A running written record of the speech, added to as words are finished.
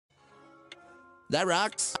That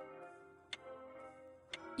rocks.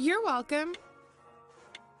 You're welcome.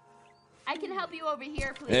 I can help you over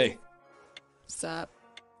here, please. Hey, Sup?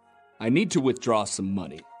 I need to withdraw some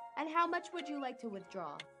money. And how much would you like to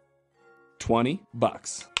withdraw?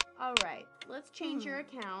 $20. All right, let's change your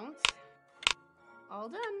account. All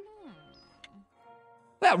done.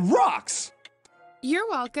 That rocks! You're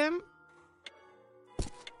welcome.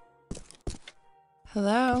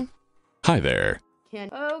 Hello? Hi there.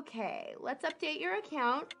 Okay, let's update your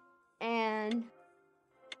account. And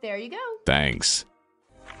there you go. Thanks.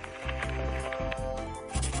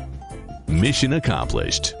 Mission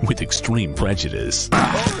accomplished with extreme prejudice.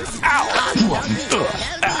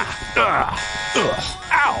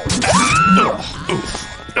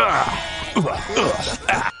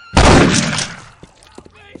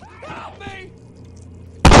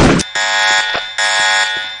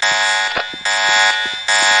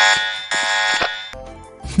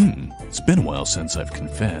 It's been a while since I've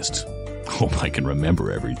confessed. Hope I can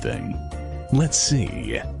remember everything. Let's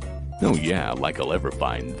see. Oh yeah, like I'll ever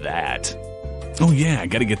find that. Oh yeah, I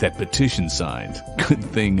gotta get that petition signed. Good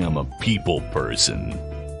thing I'm a people person.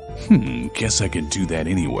 Guess I can do that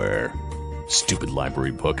anywhere. Stupid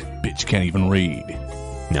library book, bitch can't even read.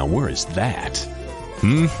 Now where is that?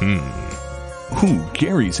 Ooh,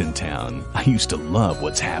 Gary's in town. I used to love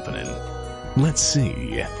what's happening. Let's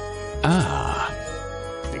see.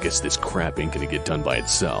 I guess this crap ain't gonna get done by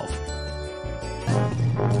itself.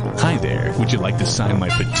 Hi there, would you like to sign my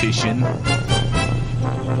petition?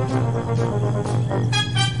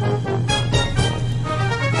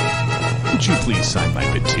 Would you please sign my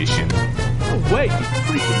petition? Oh, wait, you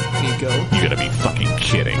freaking Nico. You gotta be fucking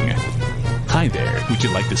kidding. Hi there, would you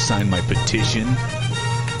like to sign my petition?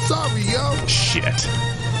 Sorry, yo. Shit.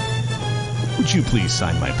 Would you please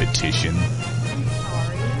sign my petition? I'm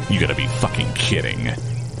sorry. You gotta be fucking kidding.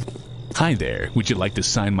 Hi there, would you like to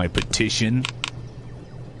sign my petition?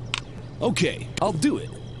 Okay, I'll do it.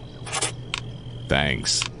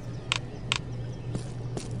 Thanks.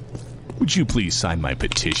 Would you please sign my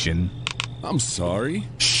petition? I'm sorry.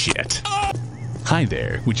 Shit. Hi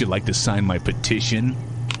there, would you like to sign my petition?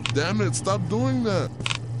 Damn it, stop doing that.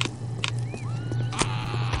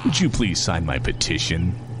 Would you please sign my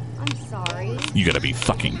petition? I'm sorry. You gotta be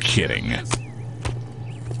fucking kidding.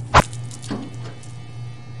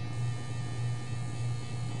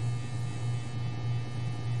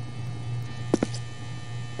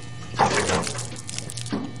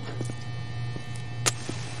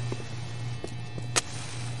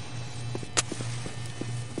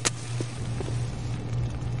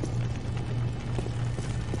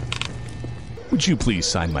 Would you please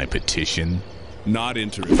sign my petition? Not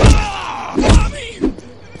interested.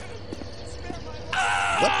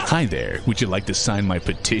 Hi there, would you like to sign my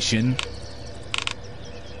petition?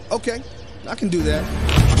 Okay, I can do that.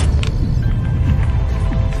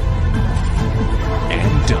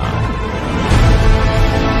 And done.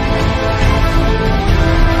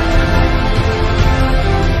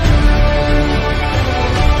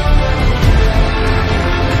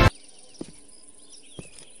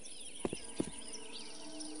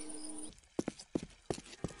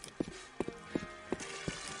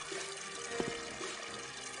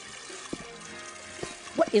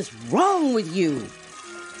 What is wrong with you?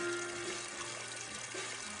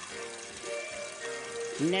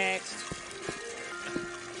 Next.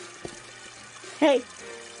 Hey.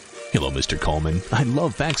 Hello, Mr. Coleman. I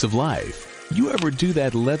love facts of life. You ever do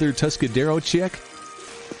that leather Tuscadero chick?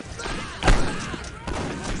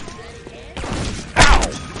 Ow!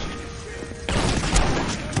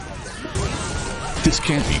 This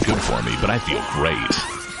can't be good for me, but I feel great.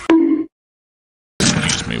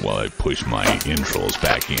 Excuse me while I push my intros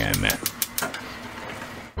back in.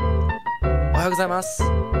 おはようございます。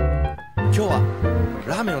今日は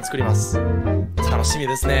ラーメンを作ります。楽しみ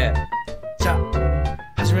ですね。じゃあ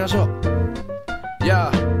始めましょう。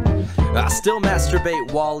Yeah. I still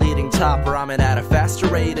masturbate while eating top ramen at a faster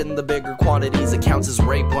rate. In the bigger quantities, it counts as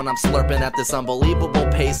rape when I'm slurping at this unbelievable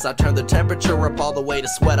pace. I turn the temperature up all the way to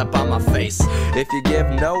sweat up on my face. If you give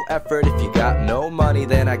no effort, if you got no money,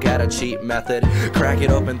 then I got a cheap method. Crack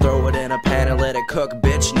it open, throw it in a pan and let it cook,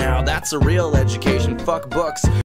 bitch. Now that's a real education, fuck books.